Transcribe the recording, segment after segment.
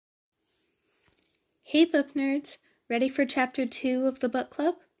Hey book nerds, ready for chapter 2 of the book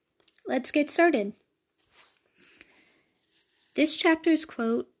club? Let's get started. This chapter's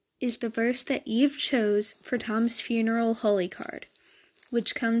quote is the verse that Eve chose for Tom's funeral holy card,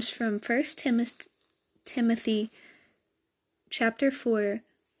 which comes from 1 Timothy chapter 4,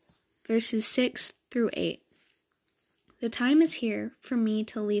 verses 6 through 8. The time is here for me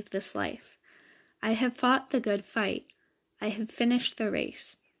to leave this life. I have fought the good fight. I have finished the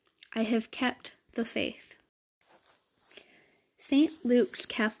race. I have kept the faith. St. Luke's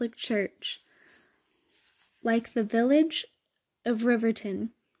Catholic Church, like the village of Riverton,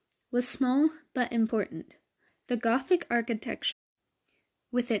 was small but important. The Gothic architecture,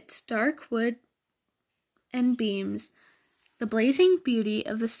 with its dark wood and beams, the blazing beauty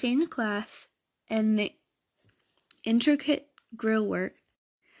of the stained glass, and the intricate grillwork,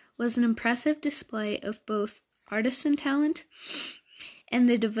 was an impressive display of both artisan talent and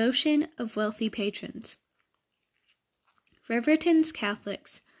the devotion of wealthy patrons. Riverton's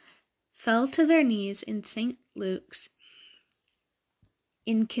Catholics fell to their knees in St. Luke's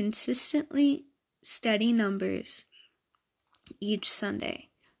in consistently steady numbers each Sunday.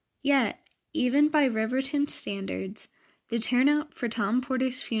 Yet, even by Riverton standards, the turnout for Tom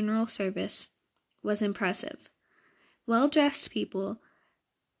Porter's funeral service was impressive. Well-dressed people,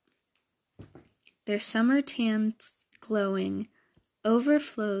 their summer tans glowing,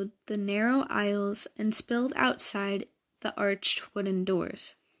 overflowed the narrow aisles and spilled outside the arched wooden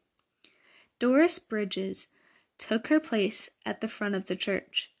doors. Doris Bridges took her place at the front of the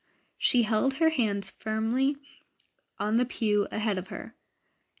church. She held her hands firmly on the pew ahead of her,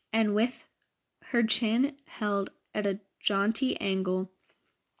 and with her chin held at a jaunty angle,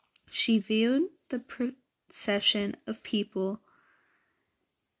 she viewed the procession of people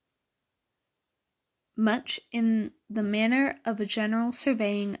much in the manner of a general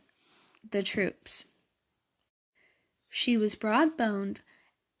surveying the troops. She was broad-boned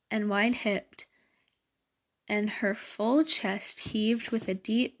and wide-hipped, and her full chest heaved with a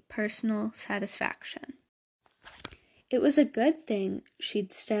deep personal satisfaction. It was a good thing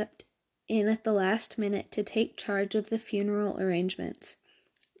she'd stepped in at the last minute to take charge of the funeral arrangements,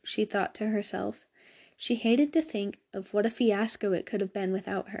 she thought to herself. She hated to think of what a fiasco it could have been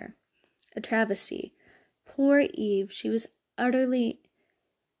without her. A travesty. Poor Eve, she was utterly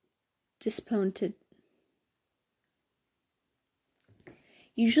disappointed.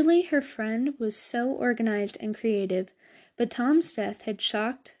 Usually her friend was so organized and creative, but Tom's death had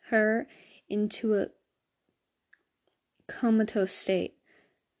shocked her into a comatose state.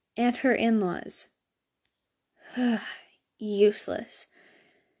 And her in-laws. Useless.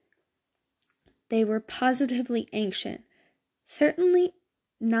 They were positively ancient, certainly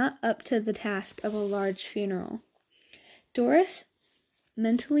not up to the task of a large funeral. Doris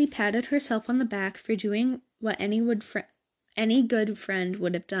mentally patted herself on the back for doing what any good friend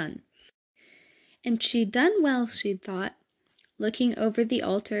would have done. And she'd done well, she'd thought, looking over the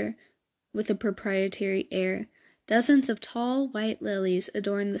altar with a proprietary air. Dozens of tall white lilies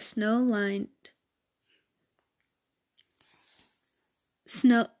adorned the snowy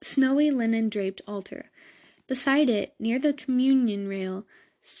linen-draped altar. Beside it, near the communion rail,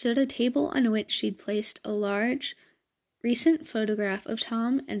 stood a table on which she'd placed a large, recent photograph of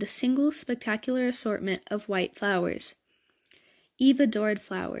Tom and a single spectacular assortment of white flowers. Eve adored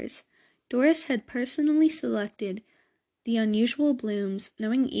flowers. Doris had personally selected the unusual blooms,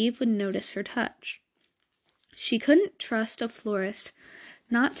 knowing Eve would notice her touch. She couldn't trust a florist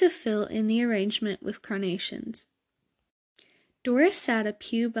not to fill in the arrangement with carnations. Doris sat a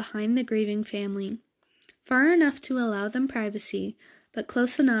pew behind the grieving family, far enough to allow them privacy, but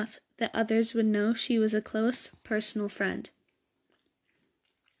close enough that others would know she was a close, personal friend.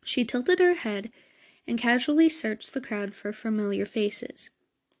 She tilted her head and casually searched the crowd for familiar faces.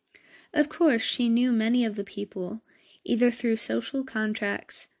 Of course, she knew many of the people, either through social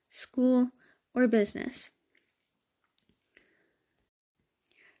contracts, school, or business.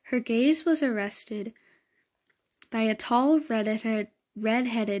 Her gaze was arrested by a tall,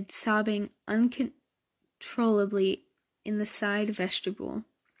 red-headed sobbing uncontrollably in the side vestibule.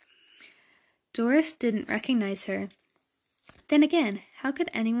 Doris didn't recognize her. Then again, how could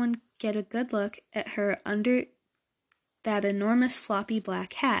anyone get a good look at her under that enormous floppy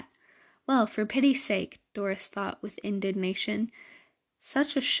black hat? Well, for pity's sake, Doris thought with indignation.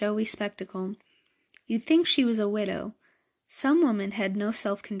 Such a showy spectacle. You'd think she was a widow. Some woman had no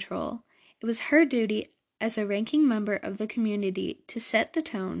self-control. It was her duty as a ranking member of the community to set the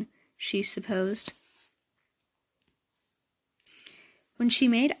tone, she supposed. When she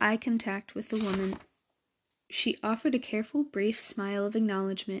made eye contact with the woman, she offered a careful, brief smile of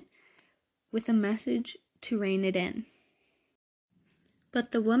acknowledgement, with a message to rein it in.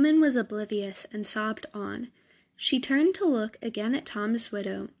 But the woman was oblivious and sobbed on. She turned to look again at Tom's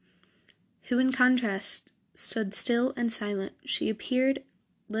widow, who in contrast stood still and silent. She appeared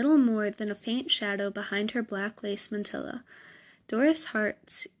little more than a faint shadow behind her black lace mantilla. Doris's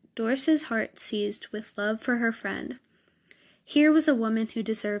heart seized with love for her friend. Here was a woman who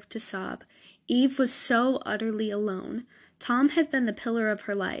deserved to sob. Eve was so utterly alone. Tom had been the pillar of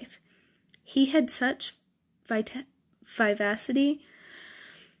her life. He had such vivacity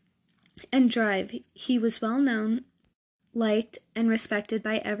and drive. He was well known, liked, and respected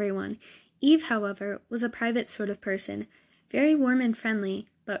by everyone. Eve, however, was a private sort of person, very warm and friendly,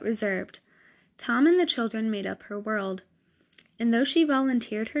 but reserved. Tom and the children made up her world, and though she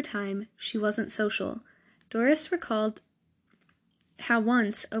volunteered her time, she wasn't social. Doris recalled how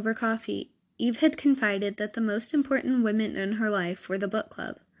once, over coffee, Eve had confided that the most important women in her life were the book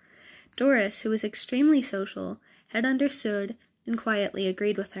club. Doris, who was extremely social, had understood and quietly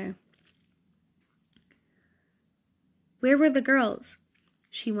agreed with her. Where were the girls?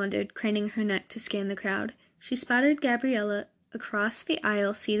 She wondered, craning her neck to scan the crowd. She spotted Gabriella across the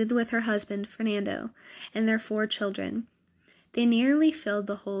aisle seated with her husband, Fernando, and their 4 children. They nearly filled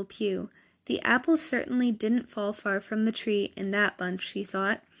the whole pew. The apples certainly didn't fall far from the tree in that bunch, she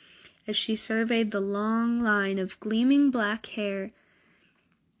thought, as she surveyed the long line of gleaming black hair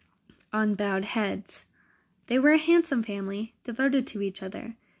on bowed heads. They were a handsome family, devoted to each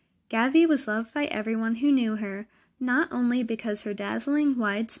other. Gabby was loved by everyone who knew her, not only because her dazzling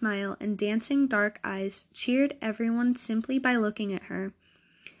wide smile and dancing dark eyes cheered everyone simply by looking at her,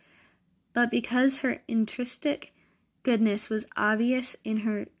 but because her intrinsic goodness was obvious in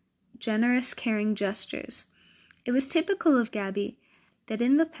her generous, caring gestures. It was typical of Gabby that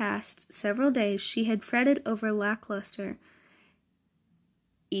in the past several days she had fretted over lackluster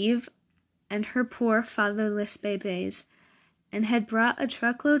Eve and her poor fatherless bebés, and had brought a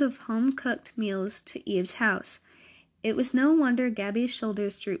truckload of home-cooked meals to Eve's house. It was no wonder Gabby's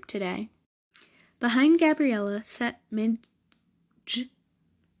shoulders drooped today. Behind Gabriella sat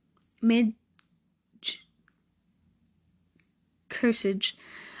Cursage,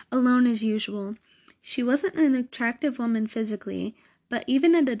 alone as usual. She wasn't an attractive woman physically, but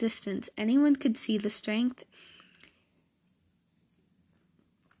even at a distance, anyone could see the strength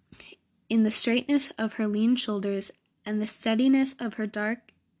in the straightness of her lean shoulders and the steadiness of her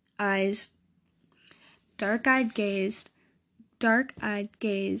dark-eyed gaze,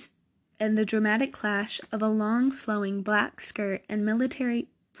 and the dramatic clash of a long, flowing black skirt and military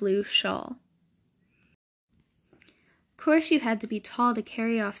blue shawl. Of course you had to be tall to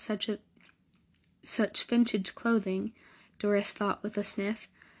carry off such vintage clothing, Doris thought with a sniff,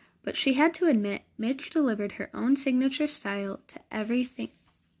 but she had to admit Midge delivered her own signature style to everything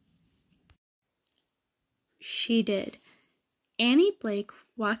she did. Annie Blake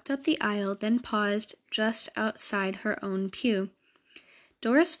walked up the aisle, then paused just outside her own pew.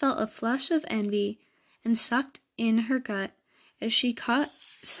 Doris felt a flush of envy and sucked in her gut as she caught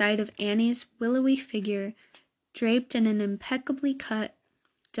sight of Annie's willowy figure draped in an impeccably cut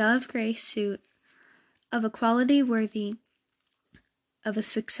dove-gray suit of a quality worthy of a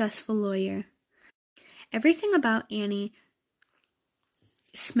successful lawyer. Everything about Annie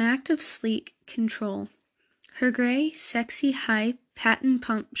smacked of sleek control. Her gray, sexy, high patent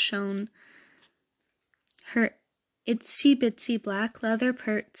pump shone. Her itsy-bitsy black leather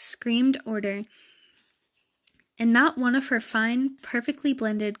purse screamed order, and not one of her fine, perfectly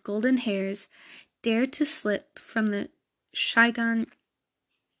blended golden hairs dared to slip from the chigon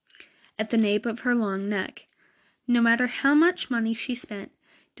at the nape of her long neck. No matter how much money she spent,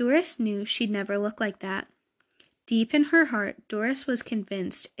 Doris knew she'd never look like that. Deep in her heart, Doris was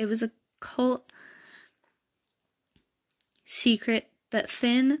convinced it was a cult secret that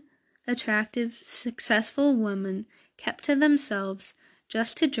thin, attractive, successful women kept to themselves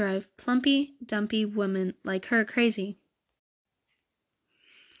just to drive plumpy, dumpy women like her crazy.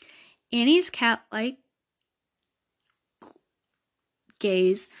 Annie's cat-like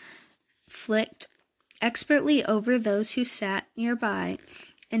gaze flicked expertly over those who sat nearby,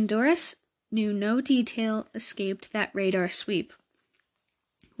 and Doris knew no detail escaped that radar sweep.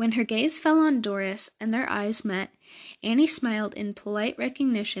 When her gaze fell on Doris and their eyes met, Annie smiled in polite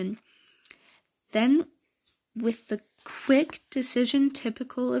recognition. Then, with the quick decision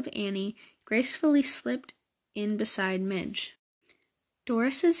typical of Annie, gracefully slipped in beside Midge.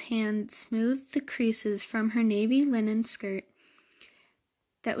 Doris's hand smoothed the creases from her navy linen skirt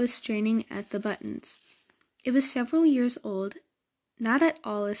that was straining at the buttons. It was several years old, not at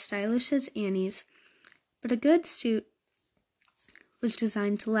all as stylish as Annie's, but a good suit was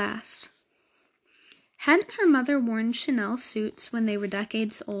designed to last. Hadn't her mother worn Chanel suits when they were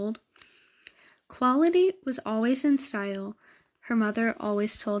decades old? Quality was always in style, her mother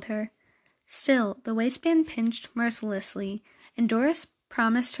always told her. Still, the waistband pinched mercilessly, and Doris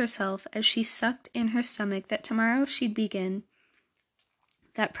promised herself as she sucked in her stomach that tomorrow she'd begin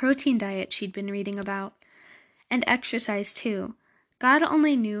that protein diet she'd been reading about. And exercise, too. God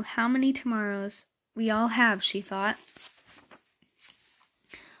only knew how many tomorrows we all have, she thought,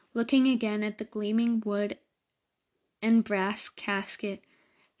 looking again at the gleaming wood and brass casket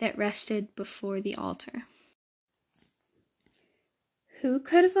that rested before the altar. Who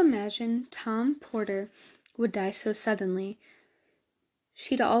could have imagined Tom Porter would die so suddenly?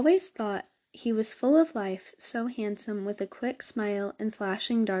 She'd always thought he was full of life, so handsome, with a quick smile and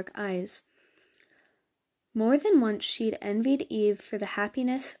flashing dark eyes. More than once she'd envied Eve for the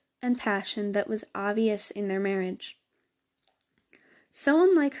happiness and passion that was obvious in their marriage. So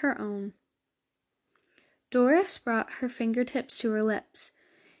unlike her own. Doris brought her fingertips to her lips.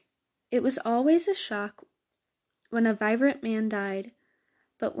 It was always a shock when a vibrant man died,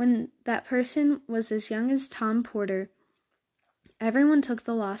 but when that person was as young as Tom Porter, everyone took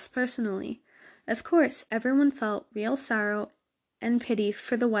the loss personally. Of course, everyone felt real sorrow and pity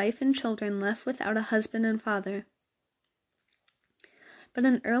for the wife and children left without a husband and father. But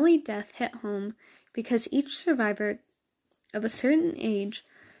an early death hit home because each survivor of a certain age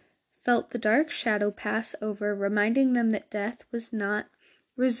felt the dark shadow pass over, reminding them that death was not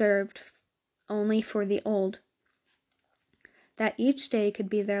reserved only for the old, that each day could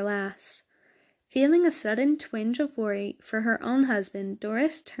be their last. Feeling a sudden twinge of worry for her own husband,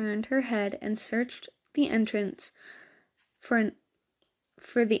 Doris turned her head and searched the entrance for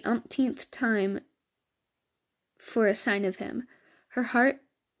the umpteenth time for a sign of him. Her heart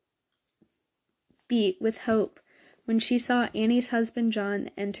beat with hope when she saw Annie's husband John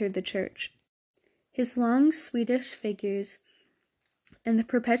enter the church. His long Swedish figures and the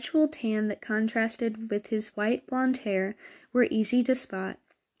perpetual tan that contrasted with his white blonde hair were easy to spot.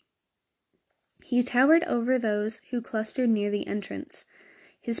 He towered over those who clustered near the entrance.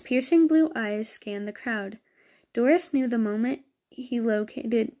 His piercing blue eyes scanned the crowd. Doris knew the moment he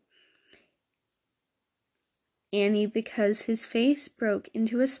located Annie because his face broke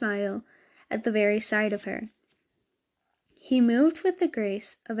into a smile at the very sight of her. He moved with the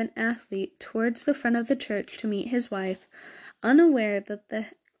grace of an athlete towards the front of the church to meet his wife, unaware that the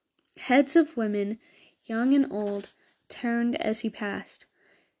heads of women, young and old, turned as he passed.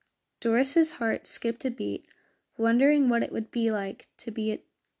 Doris's heart skipped a beat, wondering what it would be like to be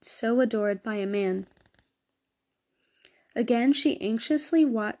so adored by a man. Again she anxiously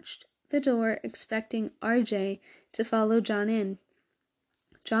watched the door, expecting RJ to follow John in.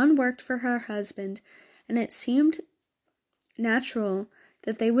 John worked for her husband, and it seemed natural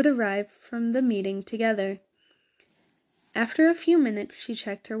that they would arrive from the meeting together. After a few minutes she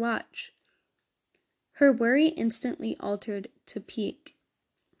checked her watch. Her worry instantly altered to pique.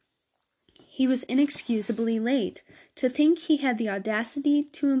 He was inexcusably late. To think he had the audacity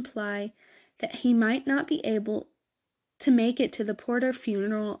to imply that he might not be able to make it to the Porter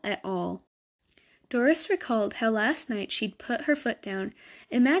funeral at all. Doris recalled how last night she'd put her foot down.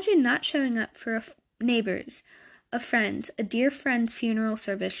 Imagine not showing up for a neighbor's, a friend's, a dear friend's funeral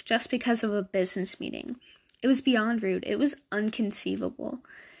service just because of a business meeting. It was beyond rude. It was inconceivable.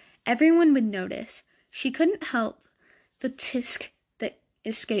 Everyone would notice. She couldn't help the tisk that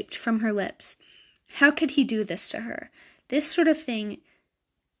escaped from her lips. How could he do this to her? This sort of thing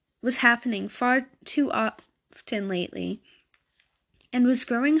was happening far too often lately, and was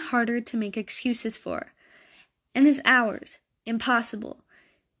growing harder to make excuses for. And his hours, impossible.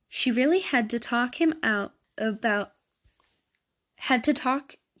 She really had to talk to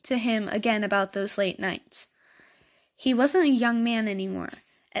him again about those late nights. He wasn't a young man anymore.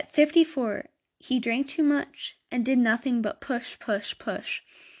 At 54, he drank too much and did nothing but push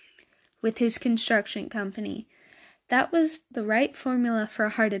with his construction company. That was the right formula for a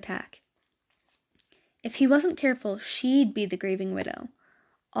heart attack. If he wasn't careful, she'd be the grieving widow,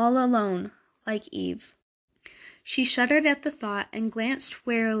 all alone, like Eve. She shuddered at the thought and glanced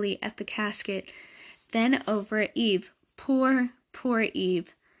warily at the casket, then over at Eve. Poor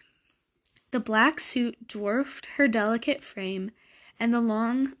Eve. The black suit dwarfed her delicate frame, and the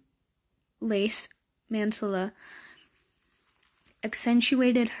long lace mantilla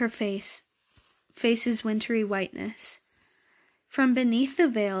accentuated her face's wintry whiteness. From beneath the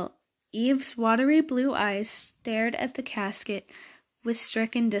veil, Eve's watery blue eyes stared at the casket with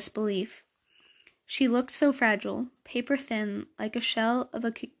stricken disbelief. She looked so fragile, paper-thin, like a shell of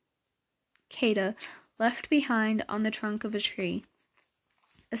a cicada left behind on the trunk of a tree.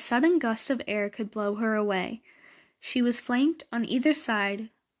 A sudden gust of air could blow her away. She was flanked on either side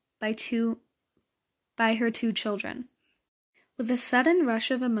by her two children. With a sudden rush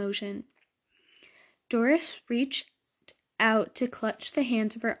of emotion, Doris reached out to clutch the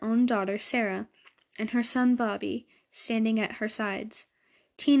hands of her own daughter, Sarah, and her son, Bobby, standing at her sides.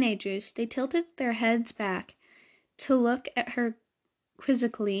 Teenagers, they tilted their heads back to look at her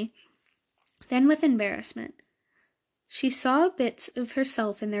quizzically, then with embarrassment. She saw bits of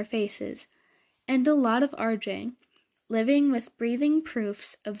herself in their faces, and a lot of RJ, living with breathing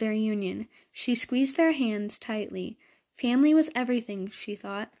proofs of their union. She squeezed their hands tightly. Family was everything, she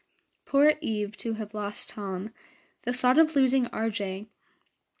thought. Poor Eve to have lost Tom. The thought of losing RJ,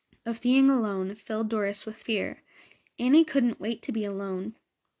 of being alone, filled Doris with fear. Annie couldn't wait to be alone.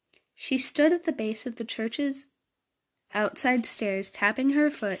 She stood at the base of the church's outside stairs, tapping her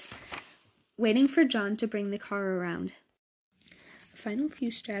foot, waiting for John to bring the car around. A final few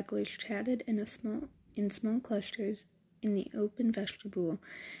stragglers chatted in small clusters in the open vestibule,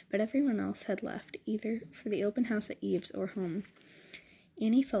 but everyone else had left, either for the open house at Eve's or home.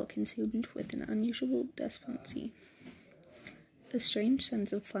 Annie felt consumed with an unusual despondency, a strange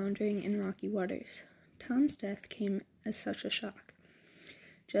sense of floundering in rocky waters. Tom's death came as such a shock.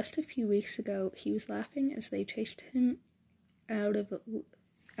 Just a few weeks ago, he was laughing as they chased him out of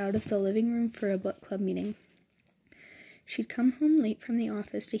the living room for a book club meeting. She'd come home late from the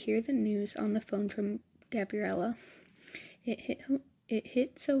office to hear the news on the phone from Gabriella. It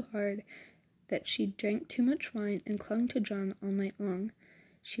hit so hard that she drank too much wine and clung to John all night long.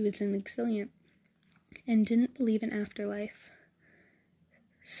 She was an exiliant and didn't believe in afterlife.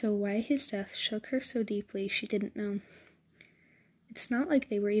 So why his death shook her so deeply, she didn't know. It's not like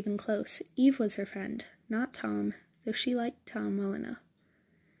they were even close. Eve was her friend, not Tom, though she liked Tom well enough.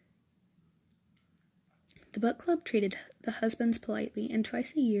 The book club treated the husbands politely, and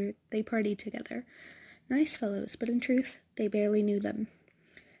twice a year they partied together. Nice fellows, but in truth, they barely knew them.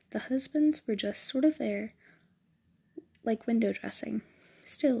 The husbands were just sort of there, like window dressing.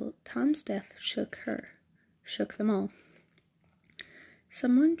 Still, Tom's death shook them all.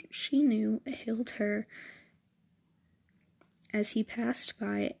 Someone she knew hailed her as he passed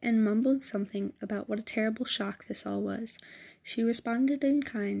by and mumbled something about what a terrible shock this all was. She responded in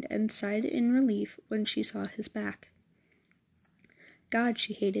kind and sighed in relief when she saw his back. God,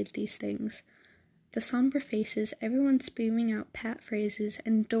 she hated these things. The somber faces, everyone spewing out pat phrases,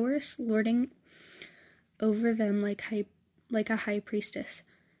 and Doris lording over them like a high priestess.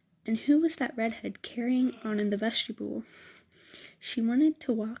 And who was that redhead carrying on in the vestibule? She wanted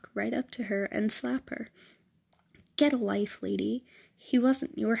to walk right up to her and slap her. Get a life, lady. He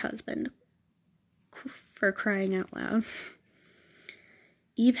wasn't your husband, for crying out loud.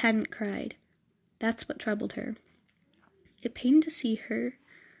 Eve hadn't cried. That's what troubled her. It pained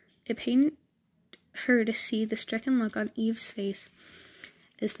her to see the stricken look on Eve's face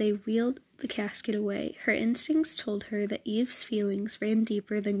as they wheeled the casket away. Her instincts told her that Eve's feelings ran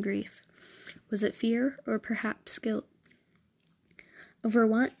deeper than grief. Was it fear or perhaps guilt? Over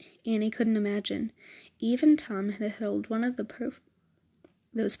what? Annie couldn't imagine. Eve and Tom had held one of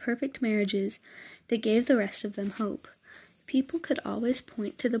those perfect marriages that gave the rest of them hope. People could always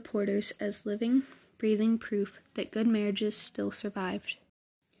point to the Porters as living, breathing proof that good marriages still survived.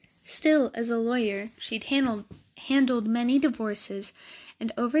 Still, as a lawyer, she'd handled many divorces,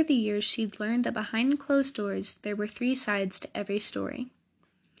 and over the years she'd learned that behind closed doors there were three sides to every story.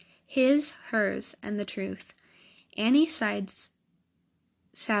 His, hers, and the truth. Annie sighed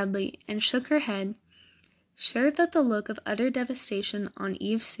sadly and shook her head, sure that the look of utter devastation on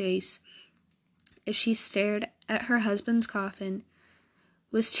Eve's face as she stared at her husband's coffin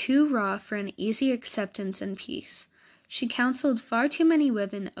was too raw for an easy acceptance and peace. She counseled far too many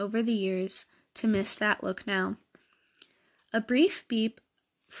women over the years to miss that look now. A brief beep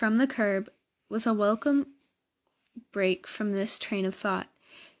from the curb was a welcome break from this train of thought.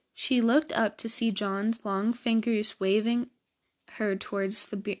 She looked up to see John's long fingers waving her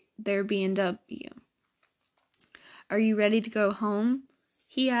towards their B&W. Are you ready to go home?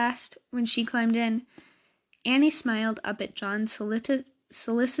 He asked when she climbed in. Annie smiled up at John's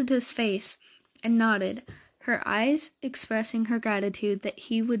solicitous face and nodded, her eyes expressing her gratitude that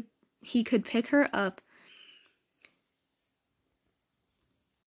he could pick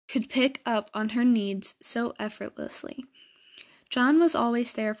up on her needs so effortlessly. John was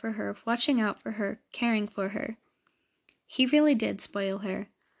always there for her, watching out for her, caring for her. He really did spoil her.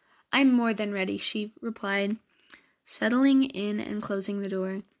 I'm more than ready, she replied, settling in and closing the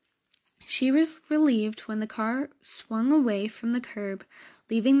door. She was relieved when the car swung away from the curb,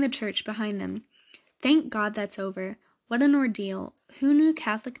 leaving the church behind them. Thank God that's over. What an ordeal. Who knew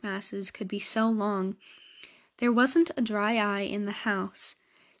Catholic masses could be so long? There wasn't a dry eye in the house.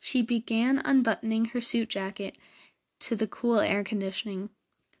 She began unbuttoning her suit jacket to the cool air conditioning.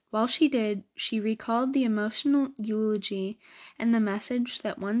 While she did, she recalled the emotional eulogy and the message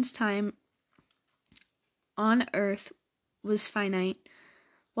that one's time on earth was finite.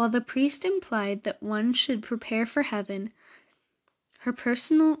 While the priest implied that one should prepare for heaven, her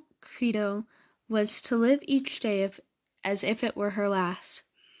personal credo was to live each day as if it were her last.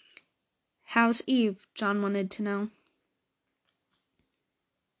 "How's Eve?" John wanted to know.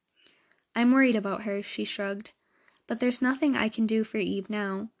 "I'm worried about her," she shrugged. "But there's nothing I can do for Eve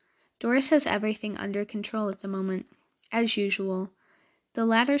now. Doris has everything under control at the moment, as usual." The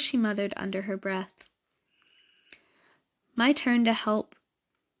latter she muttered under her breath. "My turn to help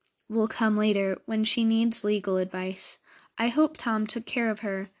will come later, when she needs legal advice. I hope Tom took care of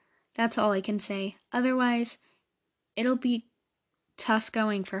her. That's all I can say. Otherwise, it'll be tough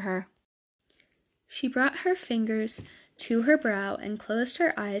going for her." She brought her fingers to her brow and closed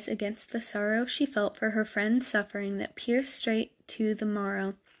her eyes against the sorrow she felt for her friend's suffering that pierced straight to the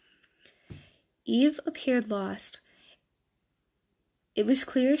marrow. Eve appeared lost. It was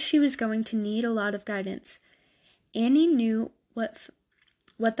clear she was going to need a lot of guidance. Annie knew what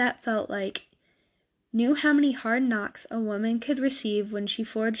that felt like, knew how many hard knocks a woman could receive when she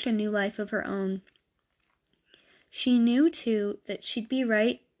forged a new life of her own. She knew, too, that she'd be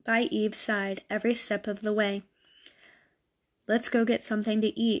right by Eve's side every step of the way. "Let's go get something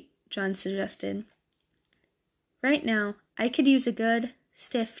to eat," John suggested. "Right now, I could use a good,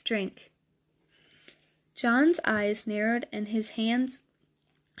 stiff drink." John's eyes narrowed and his hands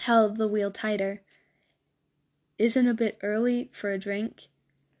held the wheel tighter. "Isn't a bit early for a drink?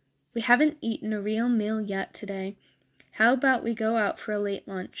 We haven't eaten a real meal yet today. How about we go out for a late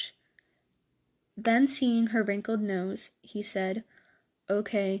lunch?" Then, seeing her wrinkled nose, he said,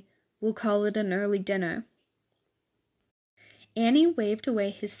 "Okay, we'll call it an early dinner." Annie waved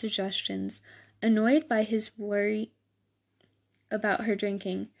away his suggestions, annoyed by his worry about her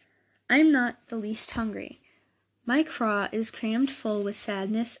drinking. "I'm not the least hungry. My craw is crammed full with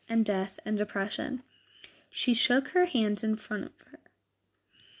sadness and death and depression." She shook her hands in front of her,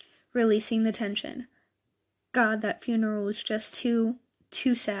 releasing the tension. "God, that funeral was just too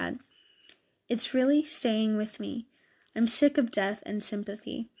sad. It's really staying with me. I'm sick of death and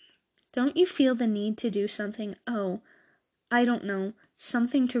sympathy. Don't you feel the need to do something? Oh, I don't know,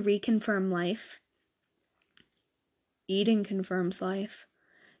 something to reconfirm life?" "Eating confirms life."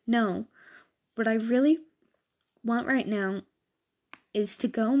 "No, what I really want right now is to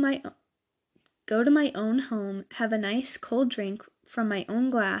go to my own home, have a nice cold drink from my own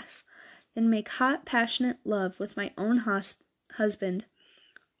glass, then make hot, passionate love with my own husband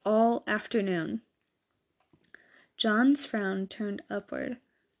all afternoon." John's frown turned upward.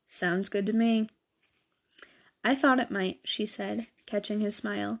 "Sounds good to me." "I thought it might," she said, catching his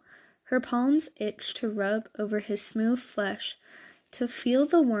smile. Her palms itched to rub over his smooth flesh, to feel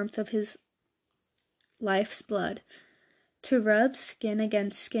the warmth of his life's blood, to rub skin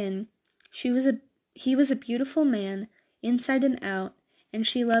against skin. He was a beautiful man, inside and out, and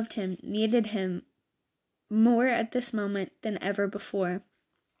she loved him, needed him, more at this moment than ever before.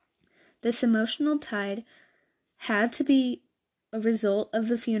 This emotional tide had to be a result of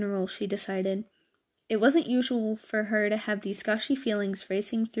the funeral, she decided. It wasn't usual for her to have these gushy feelings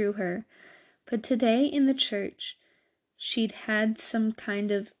racing through her, but today in the church, she'd had some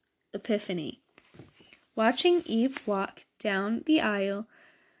kind of epiphany. Watching Eve walk down the aisle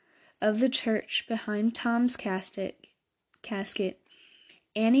of the church behind Tom's casket,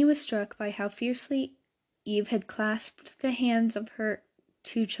 Annie was struck by how fiercely Eve had clasped the hands of her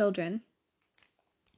two children.